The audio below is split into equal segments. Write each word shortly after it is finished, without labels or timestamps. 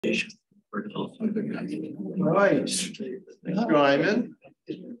Right. Thanks, Ryman.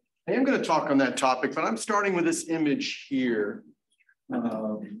 I am going to talk on that topic, but I'm starting with this image here.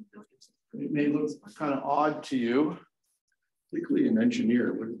 It may look kind of odd to you, particularly an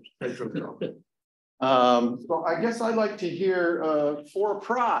engineer. So I guess I'd like to hear for a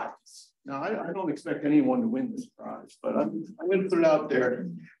prize. Now, I don't expect anyone to win this prize, but I'm going to put it out there.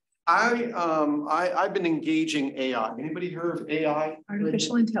 I've been engaging AI. Anybody heard of AI?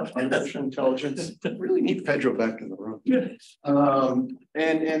 Artificial intelligence. Artificial intelligence. Really need Pedro back in the room.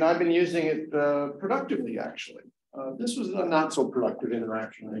 And I've been using it productively, actually. This was a not so productive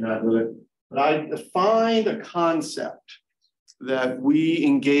interaction I had with it, but I defined a concept that we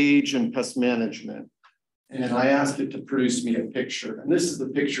engage in pest management, and I asked it to produce me a picture. And this is the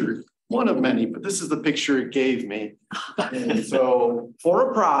picture, one of many, but this is the picture it gave me. And so for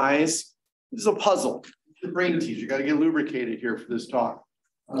a prize, this is a puzzle. The brain teaser, you got to get lubricated here for this talk.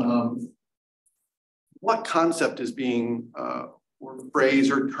 What concept is being, or phrase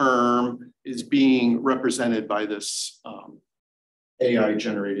or term is being represented by this AI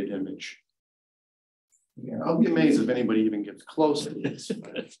generated image? Yeah, I'll be amazed if anybody even gets close to this.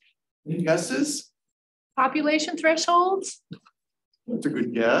 Any guesses? Population thresholds? That's a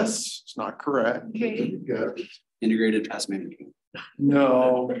good guess. It's not correct. Okay. Integrated pest management.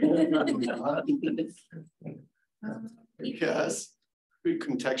 No. Good guess. Good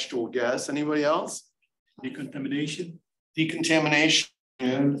contextual guess. Anybody else? Decontamination. Decontamination.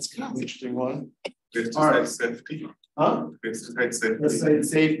 Yeah, that's kind of an interesting one. Pesticide safety. Huh? Pesticide safety. Pesticide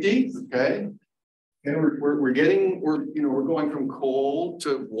safety. Okay. And we're going from cold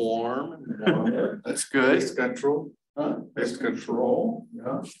to warm. That's good. Pest control. Huh? Pest control.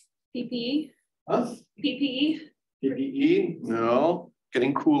 Yeah. PPE? Huh? PPE? PPE? No.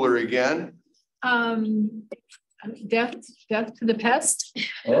 Getting cooler again. Death to the pest?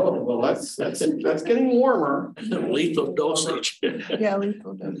 Oh, well, that's getting warmer. Lethal dosage. Yeah,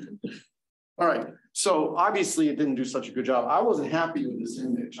 lethal dosage. All right. So obviously it didn't do such a good job. I wasn't happy with this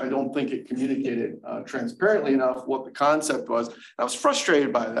image. I don't think it communicated transparently enough what the concept was. I was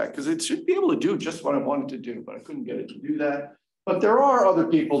frustrated by that because it should be able to do just what I wanted to do, but I couldn't get it to do that. But there are other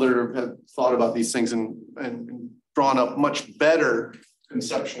people that have thought about these things and drawn up much better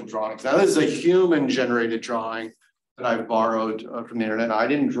conceptual drawings. Now, this is a human generated drawing that I've borrowed from the internet. I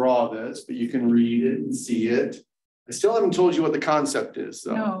didn't draw this, but you can read it and see it. I still haven't told you what the concept is,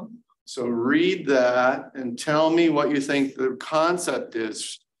 though. No. So read that and tell me what you think the concept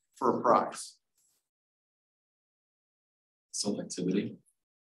is for a prize. Selectivity.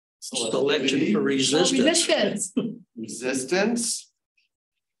 Selection for resistance. Resistance. Resistance.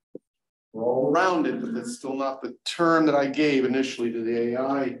 We're all around it, but that's still not the term that I gave initially to the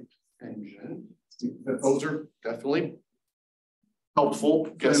AI engine. Those are definitely helpful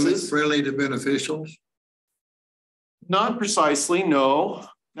guesses. Friendly to beneficials? Not precisely, no.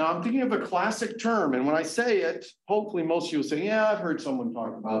 Now I'm thinking of a classic term, and when I say it, hopefully most of you will say, yeah, I've heard someone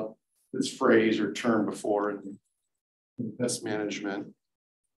talk about this phrase or term before in pest management.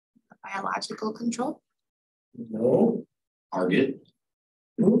 Biological control? No. Target.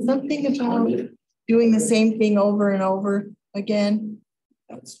 Something about doing the same thing over and over again.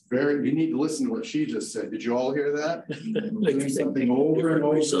 That's very, you need to listen to what she just said. Did you all hear that? Doing something over and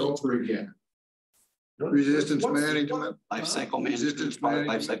over again. Resistance management. Life cycle management. Resistance Life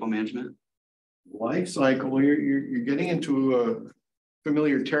management. cycle management. Life cycle. Well, you're getting into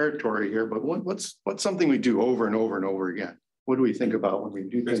familiar territory here, but what's something we do over and over and over again? What do we think about when we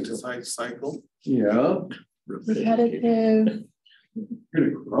do things? Pesticide cycle. Yeah. Repetitive. You're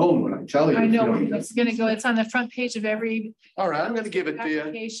gonna groan when I tell you. I know it's going to go. It's on the front page of every All right, I'm going to give it to you.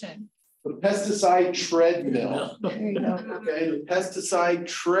 application. The pesticide treadmill. There you go. Okay, the pesticide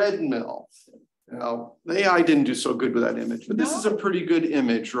treadmill. Now, the AI didn't do so good with that image, but this is a pretty good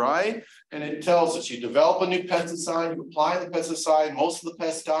image, right? And it tells us you develop a new pesticide, you apply the pesticide, most of the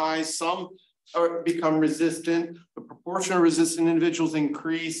pest dies, some become resistant, the proportion of resistant individuals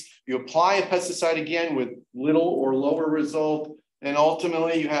increase, you apply a pesticide again with little or lower result, and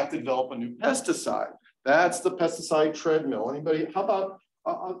ultimately you have to develop a new pesticide. That's the pesticide treadmill. Anybody, how about,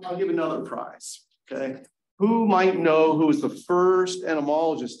 I'll give another prize, okay? Who might know who was the first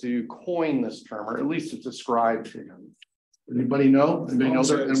entomologist to coin this term, or at least to describe to him? Anybody know? Anybody know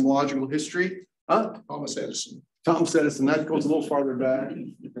their entomological history? Huh? Thomas Edison. Thomas Edison, that goes a little farther back,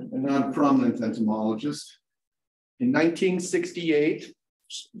 a non-prominent entomologist. In 1968.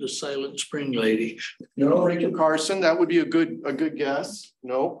 The Silent Spring Lady. No, Rachel Carson, that would be a good guess.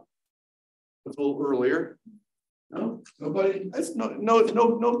 No. It's a little earlier. No, nobody, that's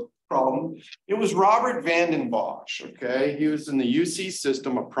no problem. It was Robert Vanden Bosch, okay? He was in the UC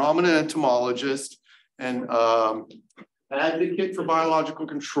system, a prominent entomologist and advocate for biological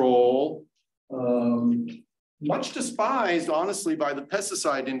control. Much despised, honestly, by the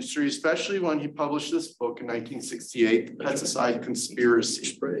pesticide industry, especially when he published this book in 1968, The Pesticide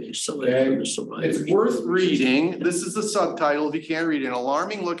Conspiracy. It's worth reading. This is the subtitle, if you can't read it, An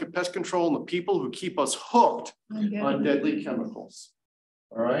Alarming Look at Pest Control and the People Who Keep Us Hooked on Deadly Chemicals.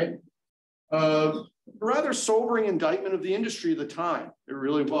 All right. A rather sobering indictment of the industry at the time. It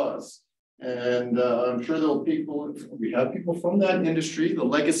really was. And I'm sure there'll be people, we have people from that industry, the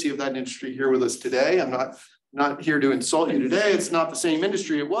legacy of that industry here with us today. I'm not here to insult you today. It's not the same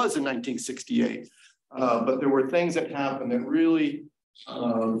industry it was in 1968. But there were things that happened that really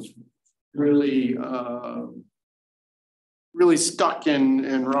stuck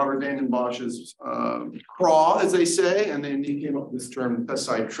in Robert Vanden Bosch's craw, as they say, and then he came up with this term,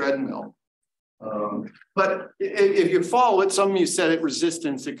 pesticide treadmill. But if you follow it, some of you said it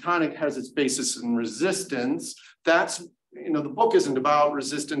resistance, it kind of has its basis in resistance. That's, the book isn't about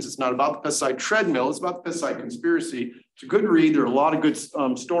resistance. It's not about the pesticide treadmill. It's about the pesticide conspiracy. It's a good read. There are a lot of good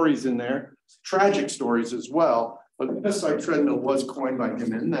stories in there, tragic stories as well. But the pesticide treadmill was coined by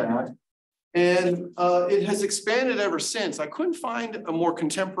him in that. And it has expanded ever since. I couldn't find a more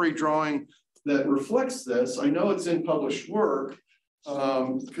contemporary drawing that reflects this. I know it's in published work.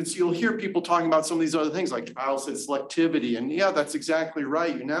 Because you'll hear people talking about some of these other things like Kyle said, selectivity, and yeah, that's exactly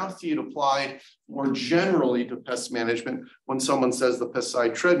right. You now see it applied more generally to pest management when someone says the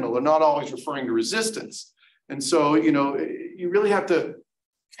pesticide treadmill. They're not always referring to resistance. And so, you really have to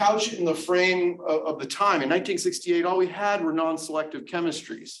couch it in the frame of the time. In 1968, all we had were non-selective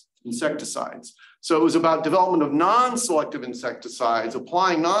chemistries, insecticides. So it was about development of non-selective insecticides,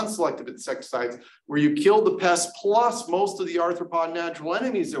 applying non-selective insecticides where you killed the pest plus most of the arthropod natural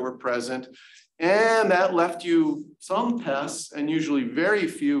enemies that were present. And that left you some pests and usually very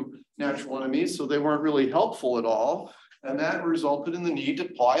few natural enemies. So they weren't really helpful at all. And that resulted in the need to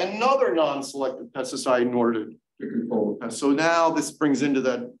apply another non-selective pesticide in order to control the pest. So now this brings into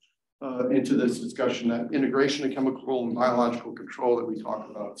that into this discussion, that integration of chemical and biological control that we talk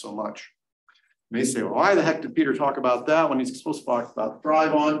about so much. You may say, well, why the heck did Peter talk about that when he's supposed to talk about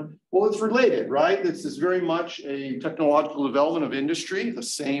ThryvOn? Well, it's related, right? This is very much a technological development of industry, the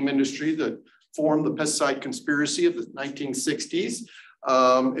same industry that formed the pesticide conspiracy of the 1960s.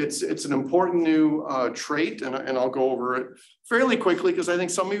 It's an important new trait, and I'll go over it fairly quickly because I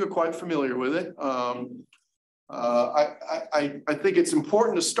think some of you are quite familiar with it. I think it's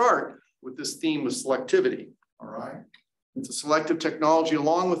important to start with this theme of selectivity, all right? It's a selective technology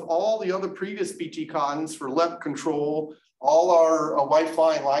along with all the other previous BT cottons for LEP control, all our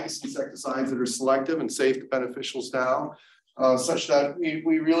whitefly and Lygus insecticides that are selective and safe to beneficials now, such that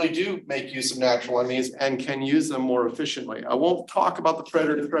we really do make use of natural enemies and can use them more efficiently. I won't talk about the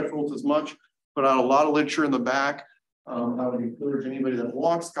predator thresholds as much, put out a lot of literature in the back. I would encourage anybody that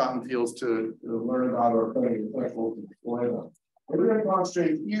walks cotton fields to learn about our predator thresholds and deploy them. We're going to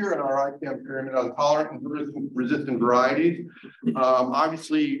concentrate here in our IPM pyramid on tolerant and resistant varieties.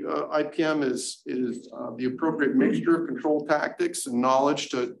 Obviously, IPM is the appropriate mixture of control tactics and knowledge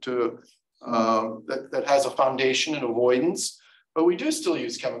that has a foundation in avoidance. But we do still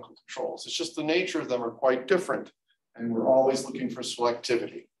use chemical controls. It's just the nature of them are quite different, and we're always looking for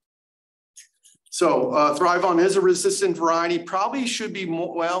selectivity. So ThryvOn is a resistant variety. Probably should be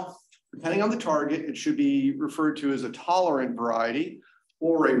more, well, depending on the target, it should be referred to as a tolerant variety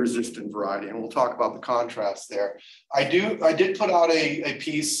or a resistant variety. And we'll talk about the contrast there. I did put out a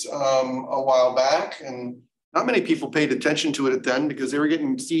piece a while back, and not many people paid attention to it then because they were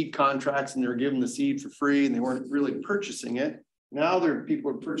getting seed contracts and they were given the seed for free and they weren't really purchasing it. Now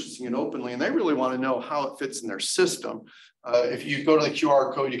people are purchasing it openly and they really want to know how it fits in their system. If you go to the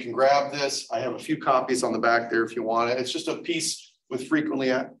QR code, you can grab this. I have a few copies on the back there if you want it. It's just a piece with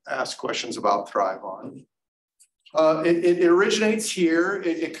frequently asked questions about ThryvOn. It originates here.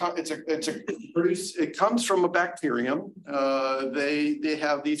 It comes from a bacterium. They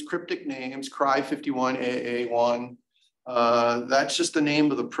have these cryptic names, Cry51AA1. That's just the name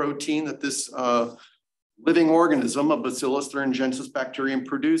of the protein that this living organism, a Bacillus thuringiensis bacterium,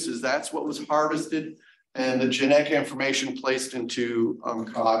 produces. That's what was harvested, and the genetic information placed into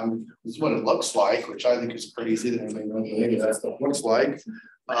cotton is what it looks like, which I think is crazy that anybody knows what any of that stuff looks like,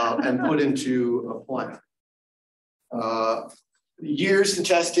 and put into a plant. Years in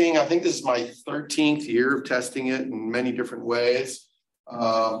testing, I think this is my 13th year of testing it in many different ways.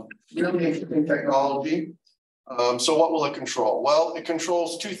 Really interesting technology. So what will it control? Well, it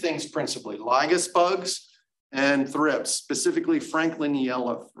controls two things principally: Lygus bugs and thrips, specifically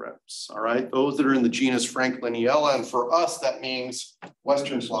Frankliniella thrips. All right, those that are in the genus Frankliniella, and for us that means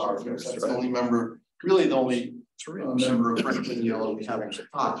Western flower thrips. That's the only member, really the only member of Frankliniella we have in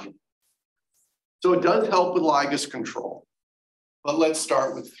Chicago. So it does help with ligus control. But let's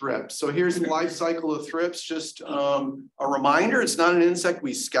start with thrips. So here's the life cycle of thrips. Just a reminder, it's not an insect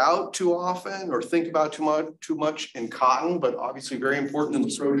we scout too often or think about too much in cotton, but obviously very important in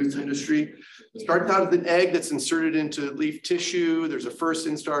the produce industry. It starts out with an egg that's inserted into leaf tissue. There's a first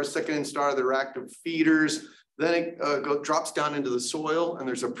instar, second instar, they're active feeders. Then it drops down into the soil, and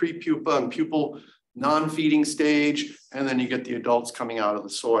there's a pre-pupa and pupal non-feeding stage, and then you get the adults coming out of the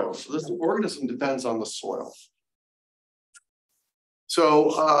soil. So this organism depends on the soil.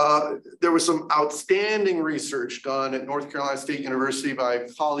 So there was some outstanding research done at North Carolina State University by a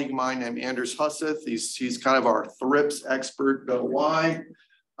colleague of mine named Anders Husseth. He's kind of our thrips expert, why.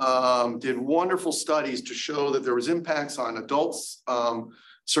 Did wonderful studies to show that there was impacts on adults,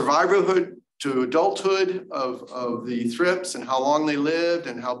 survivorhood to adulthood of the thrips and how long they lived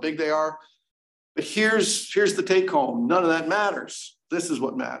and how big they are. But here's the take home. None of that matters. This is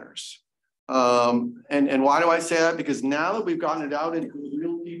what matters. And why do I say that? Because now that we've gotten it out into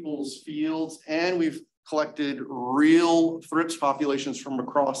real people's fields and we've collected real thrips populations from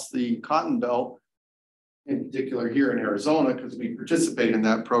across the cotton belt, in particular here in Arizona, because we participate in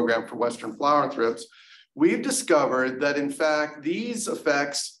that program for Western flower thrips, we've discovered that in fact, these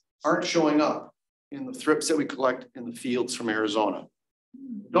effects aren't showing up in the thrips that we collect in the fields from Arizona.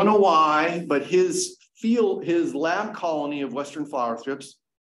 Don't know why, but his lab colony of Western flower thrips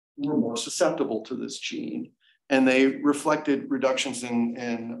were more susceptible to this gene, and they reflected reductions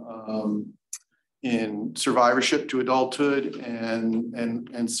in survivorship to adulthood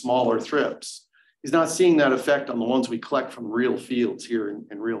and smaller thrips. He's not seeing that effect on the ones we collect from real fields here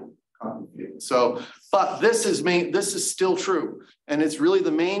in real cotton fields. So, but this is still true, and it's really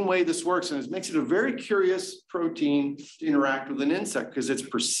the main way this works, and it makes it a very curious protein to interact with an insect because it's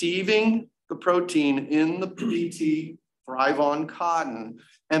perceiving the protein in the BT ThryvOn cotton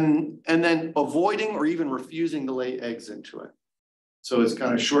and then avoiding or even refusing to lay eggs into it. So it's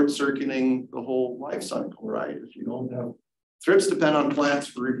kind of short-circuiting the whole life cycle, right? If you don't have thrips depend on plants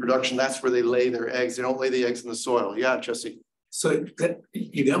for reproduction, that's where they lay their eggs. They don't lay the eggs in the soil. Yeah, Jesse. So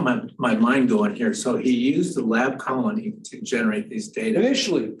you got my mind going here. So he used the lab colony to generate these data.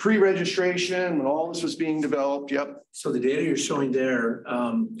 Initially, pre-registration, when all this was being developed, yep. So the data you're showing there,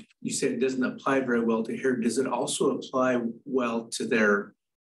 you said it doesn't apply very well to here. Does it also apply well to their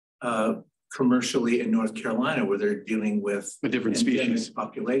commercially in North Carolina where they're dealing with different species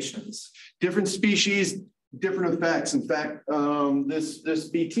populations? Different species, different effects. In fact, this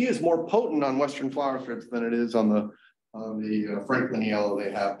BT is more potent on Western flower thrips than it is on the Frankliniella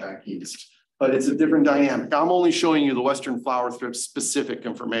they have back east. But it's a different dynamic. I'm only showing you the Western flower thrip specific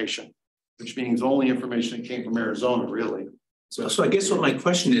information, which means only information that came from Arizona, really. So I guess what my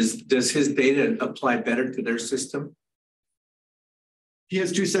question is, does his data apply better to their system? He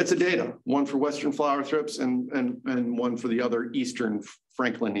has two sets of data, one for Western flower thrips and one for the other Eastern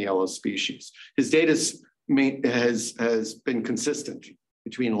Frankliniella species. His data has been consistent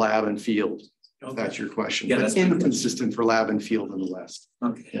between lab and field. If that's your question. Yeah, that's inconsistent for lab and field in the West.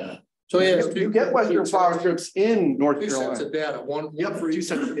 Okay. Yeah. So yeah, you get Western flower thrips in North Carolina. 2 sets of data. One for 2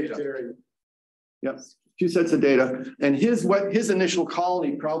 sets of data. Yep. 2 sets of data. And his initial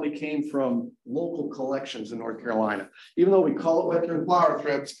colony probably came from local collections in North Carolina. Even though we call it Western flower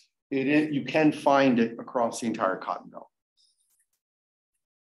thrips, you can find it across the entire cotton belt.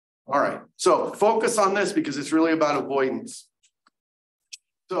 All right. So focus on this because it's really about avoidance.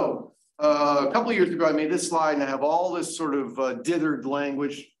 So a couple of years ago, I made this slide and I have all this sort of dithered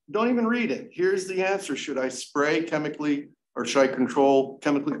language. Don't even read it. Here's the answer. Should I spray chemically or should I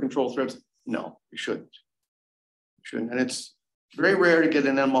chemically control thrips? No, you shouldn't. You shouldn't. And it's very rare to get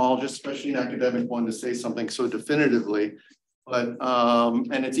an entomologist, especially an academic one, to say something so definitively. But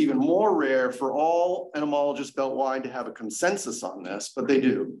and it's even more rare for all entomologists belt-wide to have a consensus on this, but they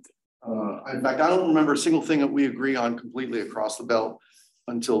do. In fact, I don't remember a single thing that we agree on completely across the belt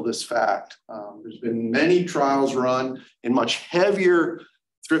until this fact. There's been many trials run in much heavier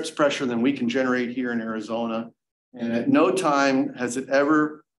thrips pressure than we can generate here in Arizona. And at no time has it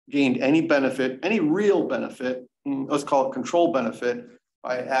ever gained any benefit, any real benefit, let's call it control benefit,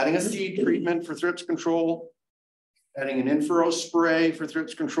 by adding a seed treatment for thrips control, adding an in-furrow spray for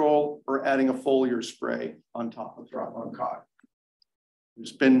thrips control, or adding a foliar spray on top of ThryvOn cotton.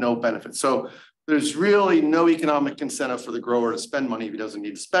 There's been no benefit. So there's really no economic incentive for the grower to spend money if he doesn't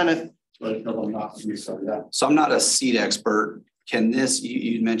need to spend it. But not to do so, yeah. So I'm not a seed expert. can this,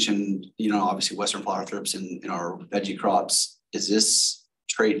 you mentioned, obviously Western flower thrips in our veggie crops. Is this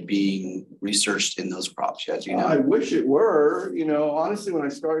trait being researched in those crops yet? Do you know? I wish it were, honestly, when I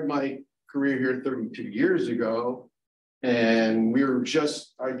started my career here 32 years ago, and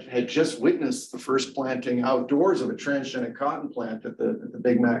I had just witnessed the first planting outdoors of a transgenic cotton plant at the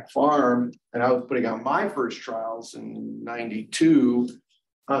Big Mac farm. And I was putting out my first trials in 92.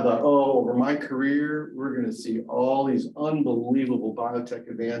 I thought, over my career, we're going to see all these unbelievable biotech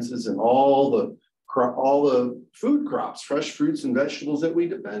advances and all the food crops, fresh fruits and vegetables that we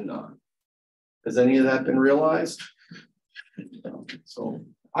depend on. Has any of that been realized? So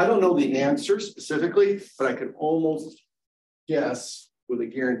I don't know the answer specifically, but I could almost guess with a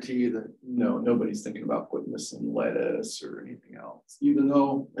guarantee that no, nobody's thinking about putting this in lettuce or anything else, even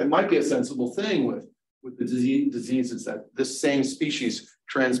though it might be a sensible thing with the diseases that this same species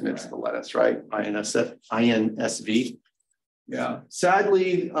transmits the lettuce, right? INSV. Yeah.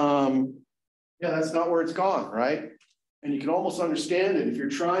 Sadly, that's not where it's gone, right? And you can almost understand it if you're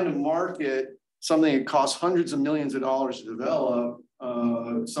trying to market something that costs hundreds of millions of dollars to develop,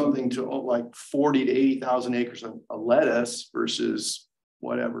 something to like 40 to 80,000 acres of lettuce versus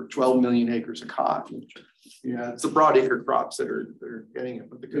whatever 12 million acres of cotton. Yeah, it's the broadacre crops that are getting it,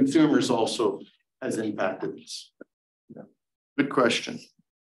 but the consumers also has impacted this. Yeah. Good question.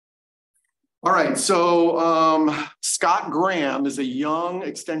 All right, so Scott Graham is a young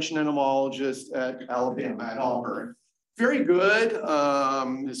extension entomologist at Alabama at Auburn. Very good.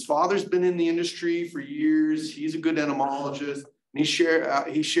 His father's been in the industry for years. He's a good entomologist. And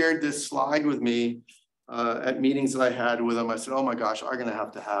he shared this slide with me at meetings that I had with him. I said, oh my gosh, I'm gonna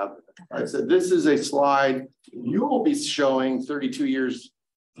have to have it. I said, this is a slide you will be showing 32 years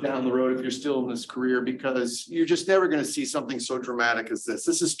down the road if you're still in this career, because you're just never gonna see something so dramatic as this.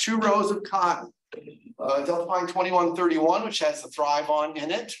 This is 2 rows of cotton. Delphine 2131, which has the ThryvOn in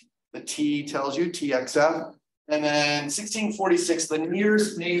it. The T tells you TXF. And then 1646, the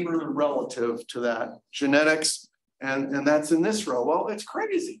nearest neighbor relative to that genetics. And that's in this row. Well, it's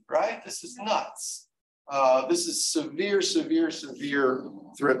crazy, right? This is nuts. This is severe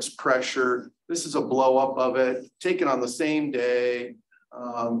thrips pressure. This is a blow up of it, taken on the same day.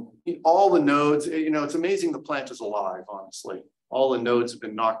 All the nodes, it's amazing the plant is alive, honestly. All the nodes have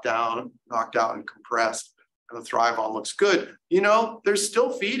been knocked out and compressed, and the ThryvOn looks good. There's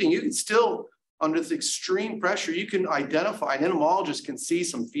still feeding. You can still, under this extreme pressure, you can identify, an entomologist can see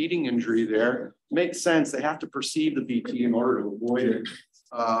some feeding injury there. Makes sense. They have to perceive the BT in order to avoid it.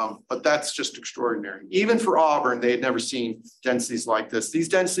 But that's just extraordinary. Even for Auburn, they had never seen densities like this. These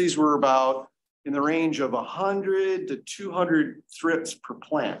densities were about in the range of 100 to 200 thrips per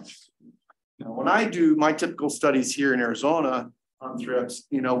plant. Now, when I do my typical studies here in Arizona on thrips,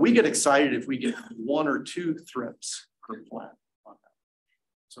 we get excited if we get 1 or 2 thrips per plant.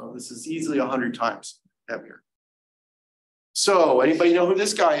 So this is easily 100 times heavier. So anybody know who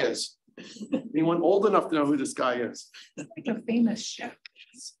this guy is? Anyone old enough to know who this guy is? Like a famous chef.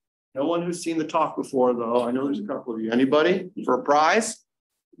 No one who's seen the talk before, though. I know there's a couple of you. Anybody for a prize?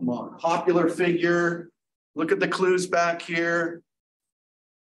 Come on, popular figure. Look at the clues back here.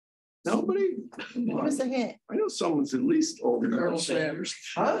 Nobody? Give us a hint. I know someone's at least old enough. Colonel Sanders.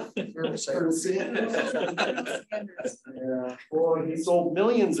 Huh? Colonel Sanders. Yeah. Boy, he sold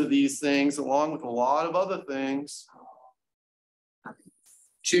millions of these things along with a lot of other things.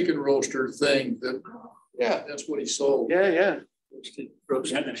 Chicken roaster thing that's what he sold. Yeah.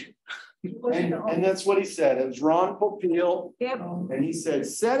 Roasted. And that's what he said. It was Ron Popeil. Yep. And he said,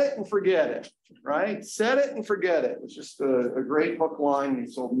 set it and forget it, right? Set it and forget it. It was just a great hook line.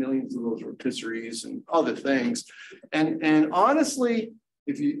 He sold millions of those rotisseries and other things. And honestly,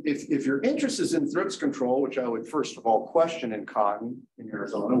 if your interest is in thrips control, which I would first of all question in cotton in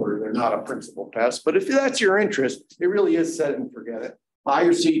Arizona, where they're not a principal pest, but if that's your interest, it really is set it and forget it. Buy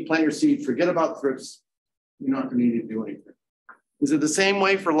your seed, plant your seed, forget about thrips. You're not going to need to do anything. Is it the same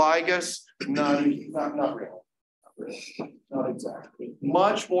way for ligas? Not really. Not exactly.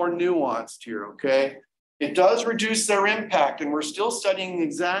 Much more nuanced here, okay? It does reduce their impact, and we're still studying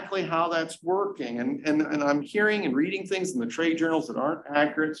exactly how that's working. And I'm hearing and reading things in the trade journals that aren't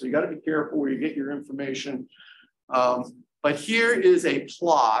accurate, so you got to be careful where you get your information. But here is a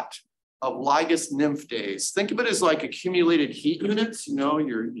plot of ligas nymph days. Think of it as like accumulated heat units.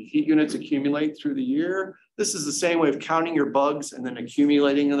 Your heat units accumulate through the year. This is the same way of counting your bugs and then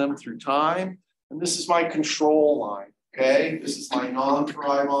accumulating them through time. And this is my control line, okay? This is my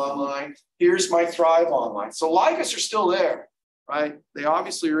non-ThryvOn line. Here's my ThryvOn line. So ligas are still there. right? They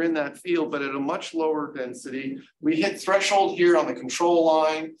obviously are in that field, but at a much lower density. We hit threshold here on the control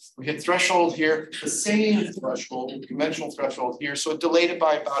line. We hit threshold here, the same threshold, conventional threshold here. So it delayed it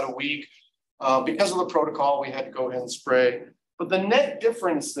by about a week. Because of the protocol, we had to go ahead and spray. But the net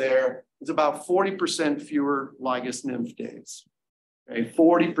difference there is about 40% fewer ligus nymph days. Okay,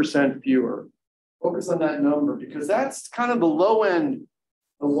 40% fewer. Focus on that number because that's kind of the low end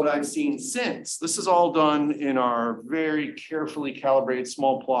of what I've seen since. This is all done in our very carefully calibrated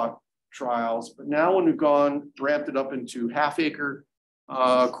small plot trials. But now when we've ramped it up into half acre,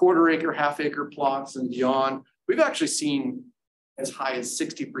 quarter acre, half acre plots and beyond, we've actually seen as high as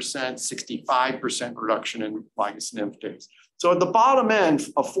 60%, 65% reduction in ligus nymph days. So at the bottom end,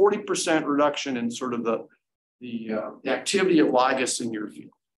 a 40% reduction in sort of the activity of ligus in your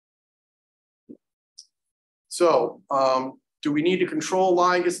field. So do we need to control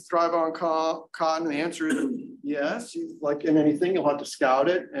ligus ThryvOn cotton? The answer is yes. Like in anything, you'll have to scout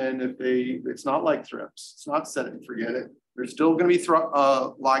it. And if it's not like thrips, it's not set it and forget it. There's still going to be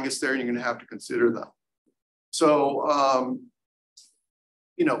ligus there, and you're going to have to consider them. So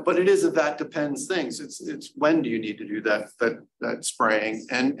but it is that depends things. It's when do you need to do that spraying,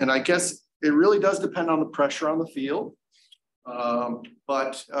 and I guess it really does depend on the pressure on the field.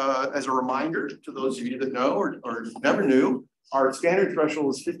 But as a reminder to those of you that know or never knew, our standard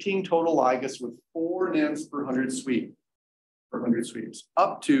threshold is 15 total ligus with 4 nymphs per 100 sweep,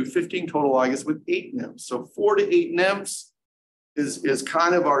 up to 15 total ligus with 8 nymphs. So 4 to 8 nymphs is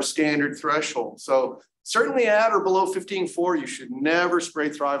kind of our standard threshold. So certainly at or below 15.4, you should never spray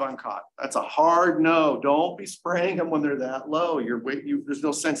ThryvOn cotton. That's a hard no. Don't be spraying them when they're that low. There's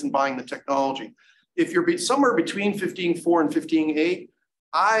no sense in buying the technology. If you're somewhere between 15.4 and 15.8,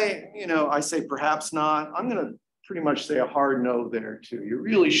 I say perhaps not. I'm going to pretty much say a hard no there too. You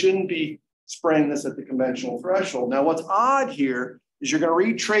really shouldn't be spraying this at the conventional threshold. Now, what's odd here is you're going to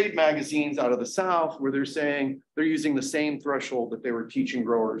read trade magazines out of the South where they're saying they're using the same threshold that they were teaching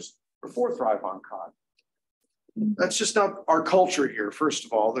growers before ThryvOn cotton. That's just not our culture here, first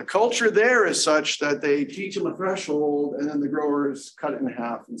of all. The culture there is such that they teach them a threshold and then the growers cut it in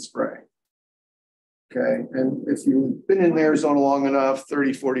half and spray. Okay, and if you've been in Arizona long enough,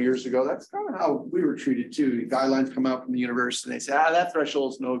 30, 40 years ago, that's kind of how we were treated too. The guidelines come out from the university and they say, that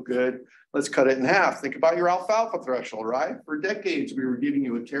threshold's no good. Let's cut it in half. Think about your alfalfa threshold, right? For decades, we were giving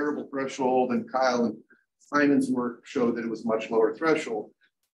you a terrible threshold, and Kyle and Simon's work showed that it was much lower threshold.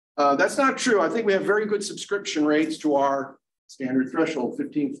 That's not true. I think we have very good subscription rates to our standard threshold,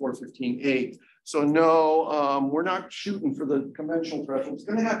 15.4, 15.8. So no, we're not shooting for the conventional threshold. It's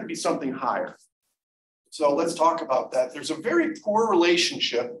going to have to be something higher. So let's talk about that. There's a very poor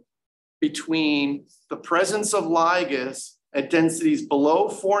relationship between the presence of ligus at densities below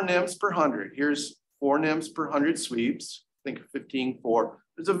 4 nymphs per 100. Here's 4 nymphs per 100 sweeps. Think of 15.4.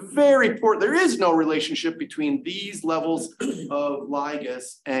 There is no relationship between these levels of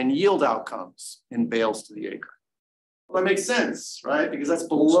ligus and yield outcomes in bales to the acre. Well, that makes sense, right? Because that's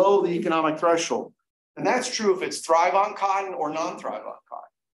below the economic threshold. And that's true if it's ThryvOn cotton or non-ThryvOn cotton.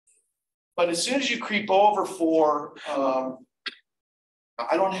 But as soon as you creep over for, I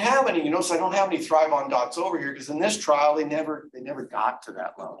don't have any, so I don't have any ThryvOn dots over here because in this trial, they never got to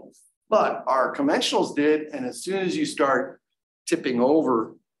that level. But our conventionals did, and as soon as you start tipping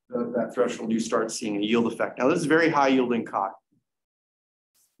over that threshold, you start seeing a yield effect. Now, this is very high yielding cotton.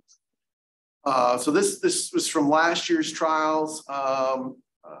 So this was from last year's trials.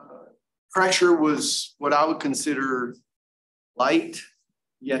 Pressure was what I would consider light,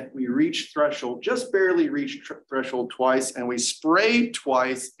 yet we reached threshold, just barely reached threshold twice, and we sprayed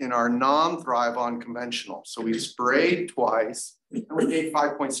twice in our non-ThryvOn conventional. So we sprayed twice, and we made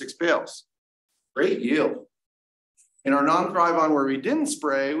 5.6 bales. Great yield. In our non-ThryvOn where we didn't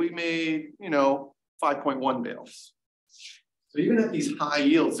spray, we made, 5.1 bales. So even at these high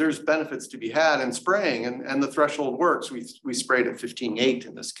yields, there's benefits to be had in spraying, and the threshold works. We sprayed at 15.8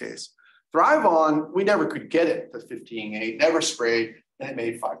 in this case. ThryvOn, we never could get it to 15.8, never sprayed, and it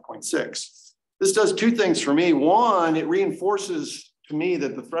made 5.6. This does two things for me. One, it reinforces to me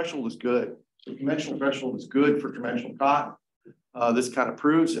that the threshold is good. The conventional threshold is good for conventional cotton. This kind of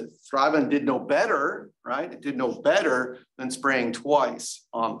proves it. ThryvOn did no better, right? It did no better than spraying twice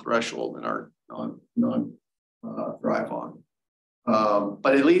on threshold in our non-ThryvOn.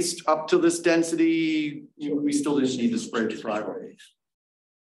 But at least up to this density, we still didn't need to spray ThryvOn.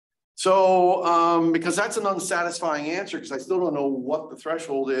 So, because that's an unsatisfying answer, because I still don't know what the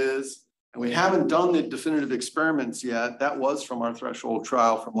threshold is, and we haven't done the definitive experiments yet. That was from our threshold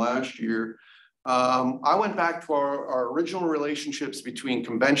trial from last year. I went back to our original relationships between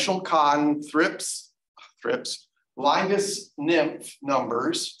conventional cotton, thrips, ligus nymph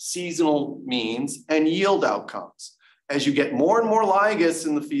numbers, seasonal means, and yield outcomes. As you get more and more ligus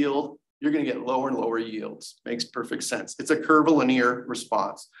in the field, you're going to get lower and lower yields. Makes perfect sense. It's a curvilinear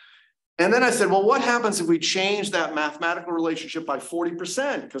response. And then I said, well, what happens if we change that mathematical relationship by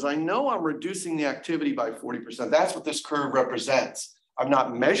 40%? Because I know I'm reducing the activity by 40%. That's what this curve represents. I've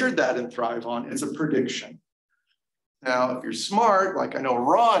not measured that in ThryvOn. It's a prediction. Now, if you're smart, like I know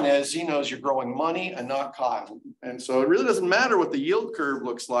Ron is, he knows you're growing money and not cotton. And so it really doesn't matter what the yield curve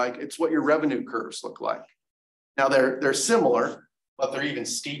looks like. It's what your revenue curves look like. Now, they're similar, but they're even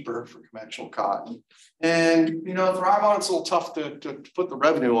steeper for conventional cotton. And, you know, ThryvOn, it's a little tough to put the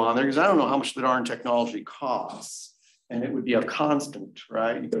revenue on there because I don't know how much the darn technology costs. And it would be a constant,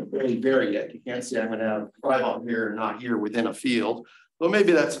 right? You can really vary it. You can't say I'm going to have ThryvOn here and not here within a field. Well,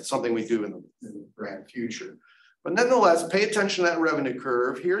 maybe that's something we do in the grand future. But nonetheless, pay attention to that revenue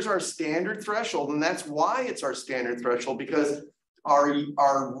curve. Here's our standard threshold. And that's why it's our standard threshold, because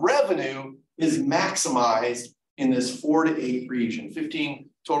our revenue is maximized in this 4 to 8 region, 15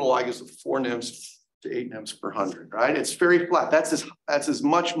 total ligus with 4 nymphs to 8 nymphs per 100, right? It's very flat. That's as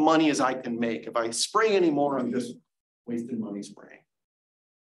much money as I can make. If I spray any more, I'm just wasting money spraying.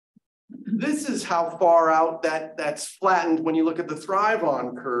 This is how far out that's flattened when you look at the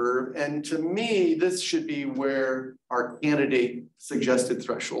ThryvOn curve. And to me, this should be where our candidate suggested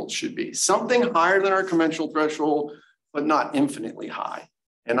threshold should be. Something higher than our conventional threshold, but not infinitely high.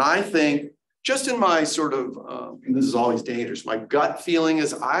 And I think just in my sort of, and this is always dangerous, my gut feeling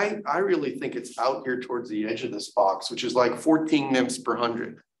is I really think it's out here towards the edge of this box, which is like 14 nymphs per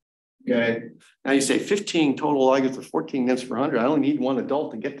 100. Okay. Now you say 15 total ligus with 14 nymphs per 100. I only need 1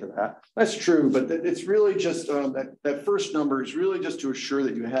 adult to get to that. That's true, but it's really just that first number is really just to assure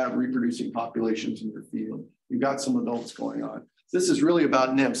that you have reproducing populations in your field. You've got some adults going on. This is really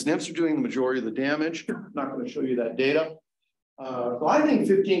about nymphs. Nymphs are doing the majority of the damage. I'm not going to show you that data. So I think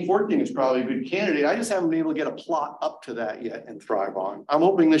 15, 14 is probably a good candidate. I just haven't been able to get a plot up to that yet in ThryvOn. I'm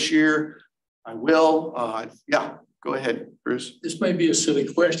hoping this year I will. Yeah, go ahead, Bruce. This may be a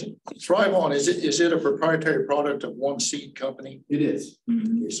silly question. ThryvOn, is it a proprietary product of one seed company? It is.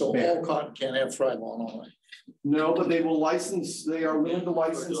 So all cotton can't have ThryvOn on it. No, but they will license, they are willing to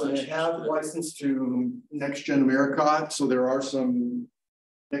license, and they have licensed to Next Gen Americot. So there are some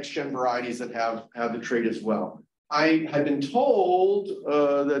Next Gen varieties that have the trait as well. I have been told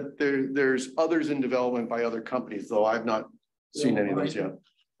that there's others in development by other companies, though I've not seen any of those yet.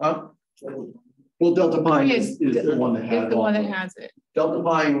 Huh? Well, Delta Pine is the one that has the one that has it. Delta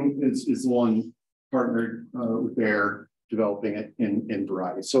Pine is the one partnered with their developing it in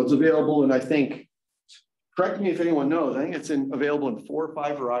varieties. So it's available, and I think, correct me if anyone knows, I think it's available in 4 or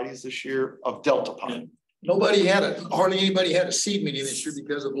 5 varieties this year of Delta Pine. Hardly anybody had a seed meeting this year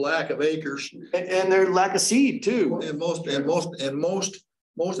because of lack of acres. And their lack of seed too. And most of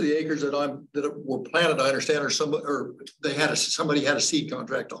the acres that were planted, I understand, somebody had a seed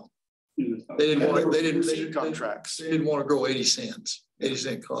contract on. They didn't want to grow 80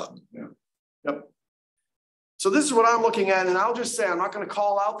 cent cotton. Yeah. Yep. So this is what I'm looking at, and I'll just say I'm not going to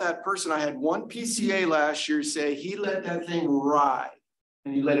call out that person. I had one PCA last year say he let that thing ride,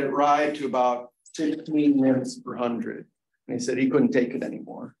 and he let it ride to about 15 nymphs per 100. And he said he couldn't take it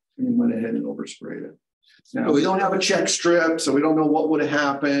anymore, and he went ahead and oversprayed it. Now, we don't have a check strip, so we don't know what would have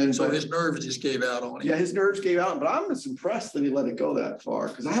happened. So his nerves just gave out on him. Yeah, his nerves gave out, but I'm just impressed that he let it go that far,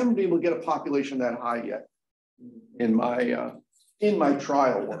 because I haven't been able to get a population that high yet in my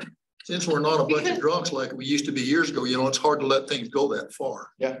trial work. Since we're not a bunch of drunks like we used to be years ago, it's hard to let things go that far.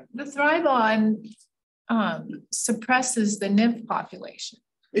 Yeah. The ThryvOn suppresses the nymph population.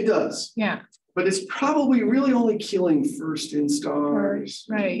 It does. Yeah. But it's probably really only killing first instars,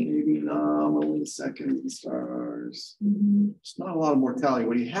 right? Maybe nominally second instars. It's not a lot of mortality.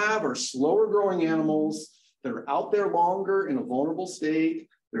 What you have are slower growing animals that are out there longer in a vulnerable state.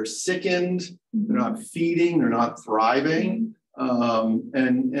 They're sickened. They're not feeding. They're not thriving,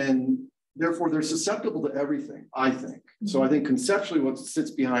 and therefore they're susceptible to everything, I think. So I think conceptually, what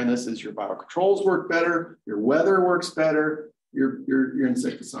sits behind this is your biocontrols work better, your weather works better. Your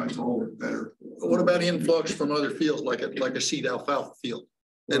insecticides all work better. What about influx from other fields like a seed alfalfa field?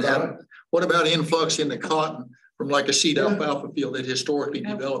 What about influx into cotton from like a seed alfalfa field that historically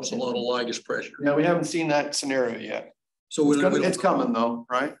develops a lot of ligus pressure? Yeah, we haven't seen that scenario yet. So it's coming though,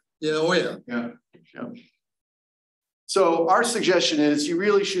 right? Yeah, oh yeah. Yeah. So our suggestion is you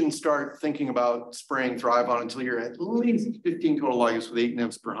really shouldn't start thinking about spraying ThryvOn until you're at least 15 total ligus with 8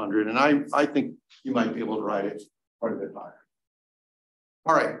 nymphs per 100. And I think you might be able to ride it quite a bit higher.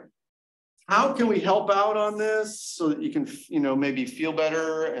 All right, how can we help out on this so that you can, maybe feel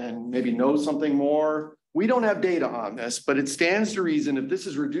better and maybe know something more? we don't have data on this, but it stands to reason if this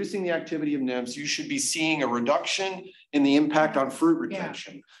is reducing the activity of nymphs, you should be seeing a reduction in the impact on fruit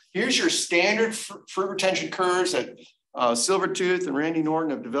retention. Here's your standard fruit retention curves that Silvertooth and Randy Norton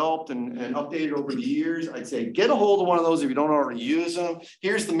have developed and updated over the years. I'd say get a hold of one of those if you don't already use them.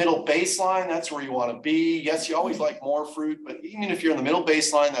 Here's the middle baseline. That's where you want to be. Yes, you always like more fruit, but even if you're in the middle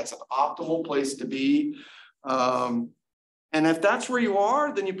baseline, that's an optimal place to be. And if that's where you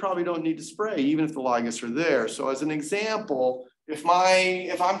are, then you probably don't need to spray, even if the ligas are there. So as an example, if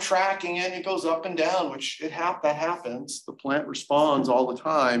I'm tracking it, it goes up and down, which that happens. The plant responds all the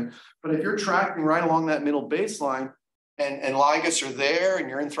time. But if you're tracking right along that middle baseline and ligas are there and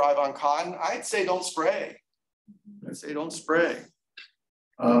you're in ThryvOn cotton, I'd say don't spray. I'd say don't spray,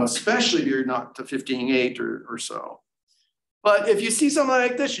 especially if you're not to 15.8 or so. But if you see something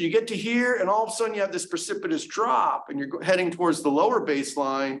like this, you get to here and all of a sudden you have this precipitous drop and you're heading towards the lower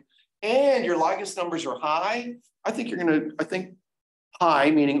baseline and your ligas numbers are high, I think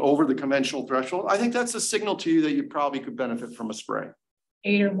high, meaning over the conventional threshold. I think that's a signal to you that you probably could benefit from a spray.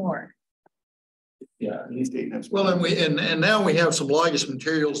 8 or more. Yeah, at least 8 nymphs. Well, and now we have some ligas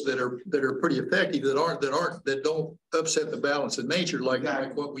materials that are pretty effective that don't upset the balance of nature like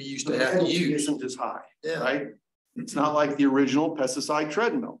what we used to have to use. Isn't as high, yeah. Right? It's not like the original pesticide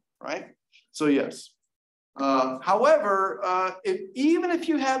treadmill, right? So yes. However, even if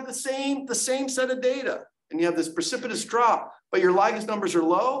you have the same set of data and you have this precipitous drop, but your ligas numbers are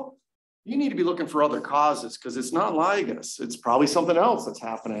low, you need to be looking for other causes because it's not ligas. It's probably something else that's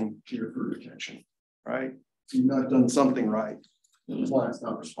happening to your fruit retention, right? You've not done something right. The plant's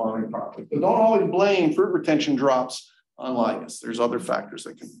not responding properly. But don't always blame fruit retention drops on ligas. There's other factors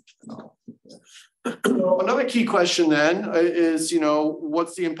that can. So another key question then is,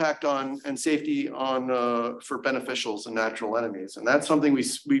 what's the impact on and safety on for beneficials and natural enemies? And that's something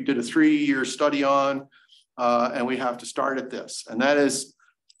we did a 3-year study on, and we have to start at this. And that is,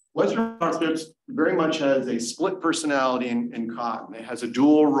 Western flower thrips very much has a split personality in cotton. It has a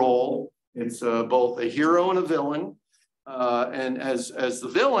dual role. It's both a hero and a villain. And as the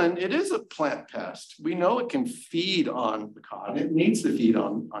villain, it is a plant pest. We know it can feed on the cotton. It needs to feed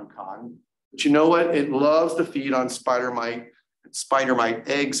on cotton. But you know what? It loves to feed on spider mite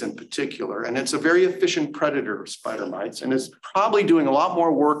eggs in particular. And it's a very efficient predator of spider mites. And it's probably doing a lot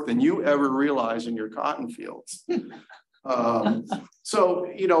more work than you ever realize in your cotton fields. So,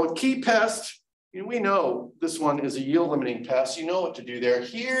 key pest, we know this one is a yield limiting pest. You know what to do there.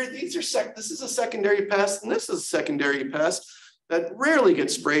 Here, this is a secondary pest, and this is a secondary pest that rarely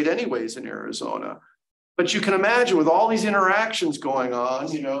gets sprayed anyways in Arizona. But you can imagine with all these interactions going on,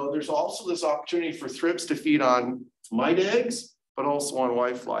 there's also this opportunity for thrips to feed on mite eggs, but also on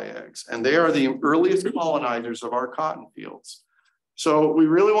whitefly eggs. And they are the earliest colonizers of our cotton fields. So we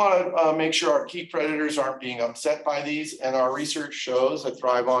really want to make sure our key predators aren't being upset by these. And our research shows that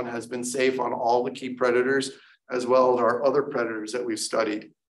ThryvOn has been safe on all the key predators, as well as our other predators that we've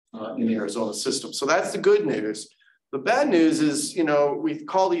studied in the Arizona system. So that's the good news. The bad news is, we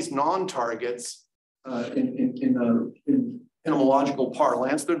call these non-targets in entomological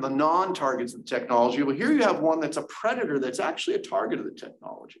parlance. They're the non-targets of the technology. Well, here you have one that's a predator that's actually a target of the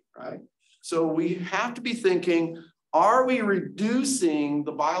technology, right? So we have to be thinking, are we reducing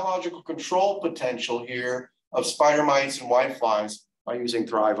the biological control potential here of spider mites and whiteflies by using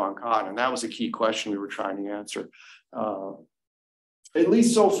ThryvOn cotton? And that was a key question we were trying to answer. At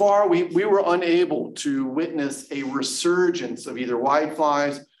least so far, we were unable to witness a resurgence of either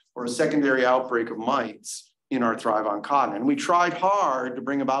whiteflies or a secondary outbreak of mites in our ThryvOn cotton. And we tried hard to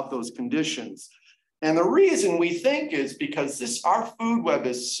bring about those conditions. And the reason we think is because our food web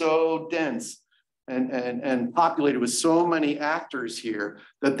is so dense and populated with so many actors here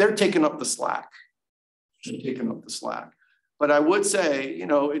that they're taking up the slack. But I would say,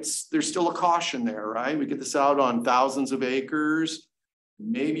 there's still a caution there, right? We get this out on thousands of acres.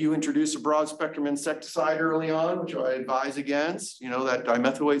 Maybe you introduce a broad spectrum insecticide early on, which I advise against, that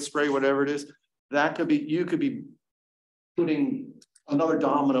dimethoate spray, whatever it is. You could be putting another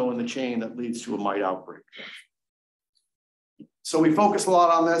domino in the chain that leads to a mite outbreak. So we focus a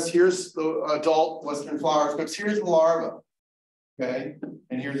lot on this. Here's the adult Western flower thrips. Here's the larva, okay?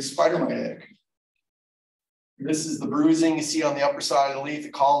 And here's the spider mite egg. This is the bruising you see on the upper side of the leaf. The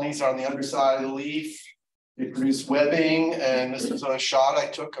colonies are on the underside of the leaf. They produce webbing, and this is a shot I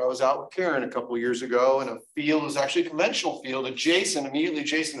took. I was out with Karen a couple of years ago in a field. It was actually a conventional field immediately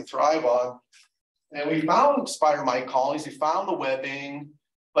adjacent to ThryvOn. And we found spider mite colonies. We found the webbing.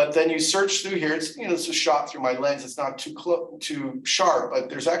 But then you search through here, it's a shot through my lens. It's not too sharp, but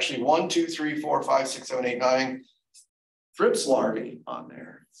there's actually 1, 2, 3, 4, 5, 6, 7, 8, 9 thrips larvae on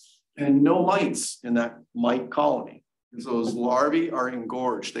there. and no mites in that mite colony. Because those larvae are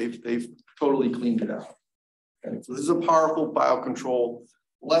engorged. They've totally cleaned it out. Okay, so this is a powerful biocontrol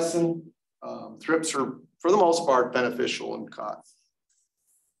lesson. Thrips are, for the most part, beneficial in cotton.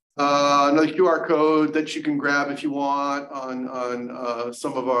 Another QR code that you can grab if you want on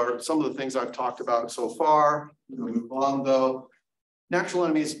some of the things I've talked about so far. We'll move on though. Natural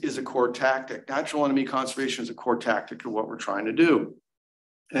enemies is a core tactic. Natural enemy conservation is a core tactic of what we're trying to do.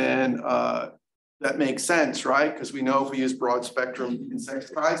 And that makes sense, right? Because we know if we use broad spectrum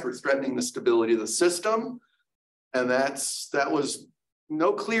insecticides, we're threatening the stability of the system. And that was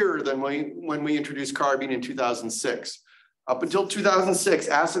no clearer than when we introduced carbine in 2006. Up until 2006,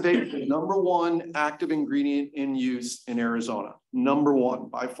 acetate was the #1 active ingredient in use in Arizona.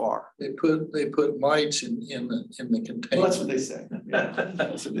 #1 by far. They put mites in the container. Well, that's what they say. Yeah,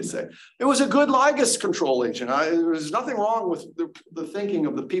 that's what they say. It was a good ligas control agent. There's nothing wrong with the thinking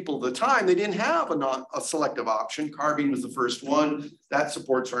of the people of the time. They didn't have a selective option. Carbine was the first one that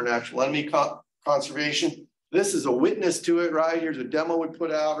supports our natural enemy conservation. This is a witness to it, right? Here's a demo we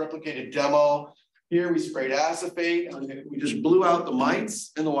put out, replicated demo. Here we sprayed acephate, and we just blew out the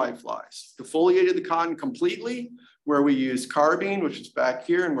mites and the whiteflies. Defoliated the cotton completely, where we used carbine, which is back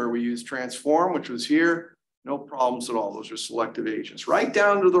here, and where we used transform, which was here. No problems at all. Those are selective agents. Right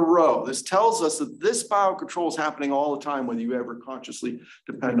down to the row. This tells us that this biocontrol is happening all the time, whether you ever consciously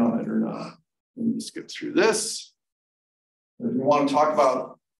depend on it or not. Let me skip through this. If you want to talk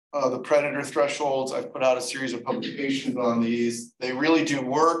about the predator thresholds, I've put out a series of publications on these. They really do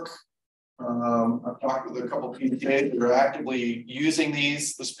work. I've talked with a couple of PTAs that are actively using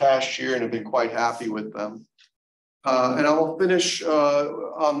these this past year and have been quite happy with them. And I will finish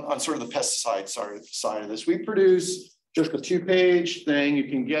on sort of the pesticide side of this. We produce just a 2-page thing. You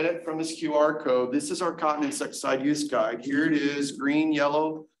can get it from this QR code. This is our cotton insecticide use guide. Here it is, green,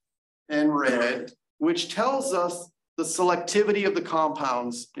 yellow, and red, which tells us the selectivity of the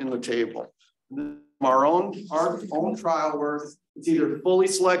compounds in the table. Our own trial work. It's either fully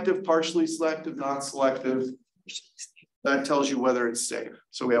selective, partially selective, not selective. That tells you whether it's safe.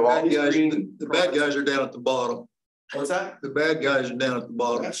 So we have all these green. The bad guys are down at the bottom. What's that? The bad guys are down at the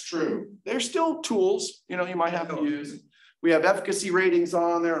bottom. That's true. They're still tools, you might have to use. We have efficacy ratings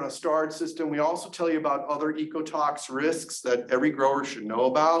on there on a starred system. We also tell you about other ecotox risks that every grower should know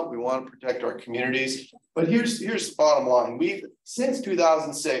about. We want to protect our communities. But here's the bottom line. Since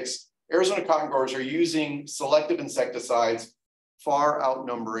 2006, Arizona cotton growers are using selective insecticides, far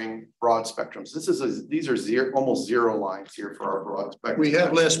outnumbering broad spectrums. These are almost zero lines here for our broad spectrum. We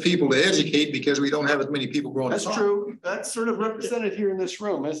have less people to educate because we don't have as many people growing. That's true. That's sort of represented here in this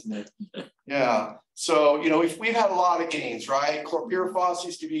room, isn't it? Yeah. So, we've had a lot of gains, right? Chlorpyrifos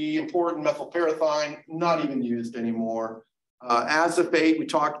used to be important, methylparathine, not even used anymore. Acephate, we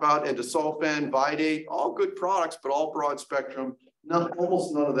talked about, endosulfan, Vidate, all good products, but all broad spectrum.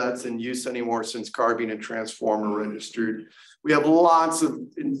 Almost none of that's in use anymore since carbine and transform are registered. We have lots of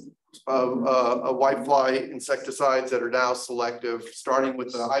whitefly insecticides that are now selective, starting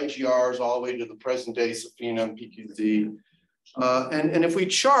with the IGRs all the way to the present day Safina and PQZ. And if we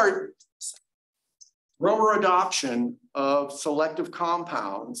chart grower adoption of selective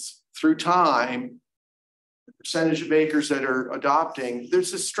compounds through time, the percentage of acres that are adopting,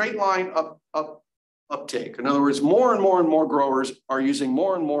 there's a straight line uptake. In other words, more and more growers are using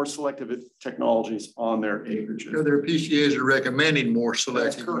more and more selective technologies on their acreage. Their PCAs are recommending more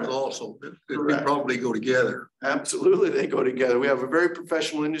selective ones also. They probably go together. Absolutely, they go together. We have a very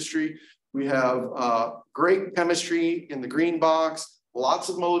professional industry. We have great chemistry in the green box, lots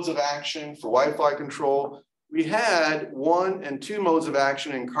of modes of action for whitefly control. We had 1 and 2 modes of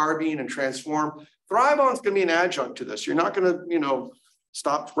action in carbine and transform. ThryvOn is going to be an adjunct to this. You're not going to,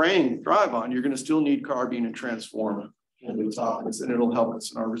 stop spraying ThryvOn. You're going to still need carbine and transform and it'll help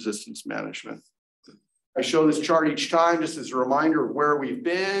us in our resistance management. I show this chart each time just as a reminder of where we've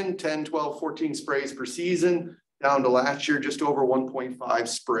been, 10, 12, 14 sprays per season, down to last year, just over 1.5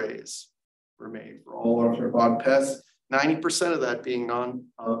 sprays were made for all our ThryvOn pests, 90% of that being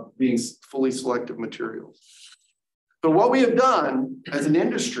being fully selective materials. So what we have done as an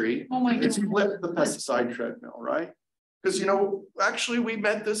industry is flip the pesticide treadmill, right? Because, actually we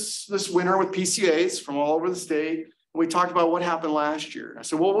met this winter with PCAs from all over the state. And we talked about what happened last year. I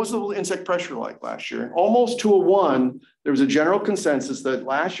said, what was the insect pressure like last year? And almost to a 1, there was a general consensus that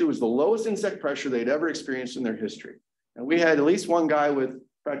last year was the lowest insect pressure they'd ever experienced in their history. And we had at least one guy with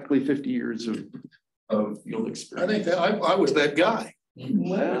practically 50 years of field experience. I think that I was that guy.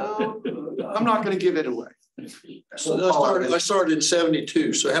 Well, I'm not going to give it away. So I started in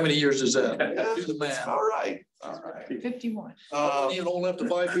 72, so how many years is that? Do the math. All right, all right. 51. You don't have to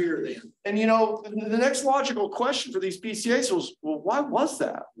 5 years then. And you know, the next logical question for these PCAs was, well, why was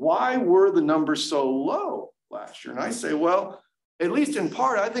that? Why were the numbers so low last year? And I say, well, at least in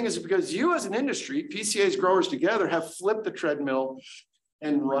part, I think it's because you as an industry, PCAs growers together have flipped the treadmill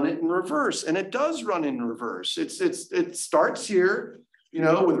and run it in reverse. And it does run in reverse. It starts here, you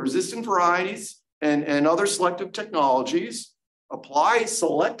know, with resistant varieties and other selective technologies, apply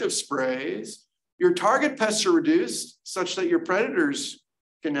selective sprays. Your target pests are reduced such that your predators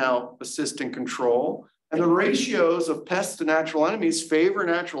can now assist in control. And the ratios of pests to natural enemies favor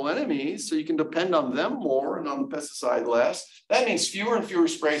natural enemies, so you can depend on them more and on the pesticide less. That means fewer and fewer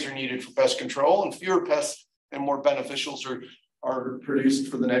sprays are needed for pest control, and fewer pests and more beneficials are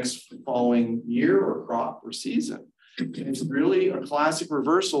produced for the next following year or crop or season. It's really a classic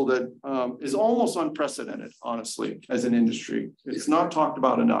reversal that is almost unprecedented, honestly, as an industry. It's not talked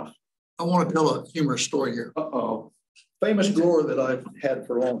about enough. I want to tell a humorous story here. Uh-oh. Famous grower that I've had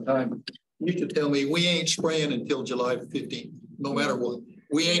for a long time used to tell me, we ain't spraying until July 15th, no matter what.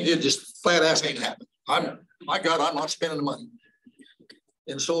 We ain't, it just flat ass ain't happening. I'm not spending the money.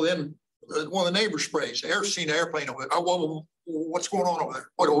 And so then one of the neighbors sprays, seen an airplane over there. Oh, what's going on over there?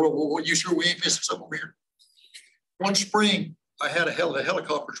 What, you sure we ain't missing something over here? One spring, I had the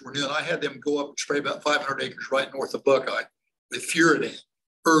helicopters were new, and I had them go up and spray about 500 acres right north of Buckeye with Furidan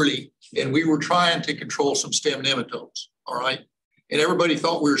early. And we were trying to control some stem nematodes, all right? And everybody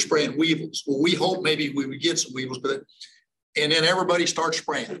thought we were spraying weevils. Well, we hoped maybe we would get some weevils, and then everybody started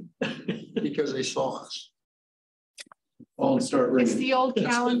spraying because they saw us. It's the old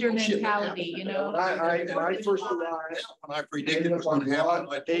calendar mentality, you know? When I first arrived, When I predicted it was going to happen,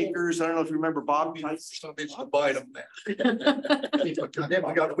 I acres, I don't know if you remember Bob. some bitch to bite them. Damn,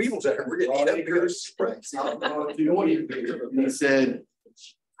 I got weevils there. We're getting acres. He said,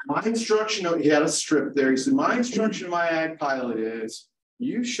 my instruction, he had a strip there. He said, my instruction to my ag pilot is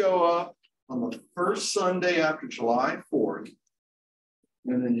you show up on the first Sunday after July 4th.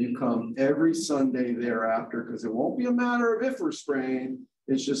 And then you come every Sunday thereafter, because it won't be a matter of if we're spraying,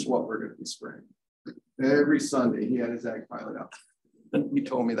 it's just what we're going to be spraying. Every Sunday, he had his ag pilot out. He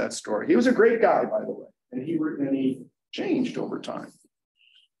told me that story. He was a great guy, by the way, and he changed over time.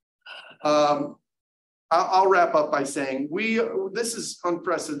 I'll wrap up by saying this is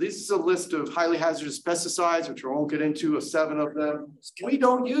unprecedented. This is a list of highly hazardous pesticides, which I won't get into, 7 of them. We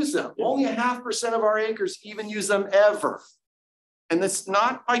don't use them. Only 0.5% of our acres even use them ever. And it's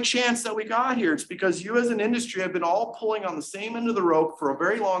not by chance that we got here. It's because you as an industry have been all pulling on the same end of the rope for a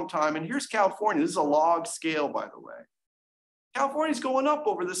very long time. And here's California. This is a log scale, by the way. California's going up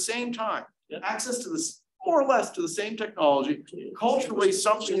over the same time. Access to this, more or less to the same technology. Culturally,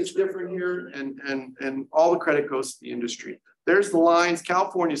 something is different here, and all the credit goes to the industry. There's the lines.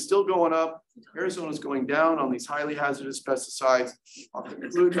 California is still going up. Arizona's going down on these highly hazardous pesticides. I'll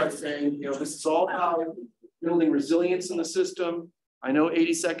conclude by saying, you know, this is all about building resilience in the system. I know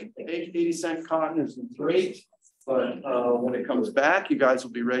 80-cent cotton is great, but when it comes back, you guys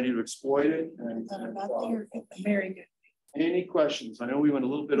will be ready to exploit it. And, Very good. any questions? I know we went a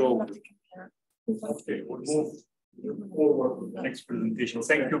little bit over. Okay, we'll move forward with the next presentation.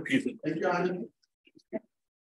 Thank you, Peter. Thank you, Andy.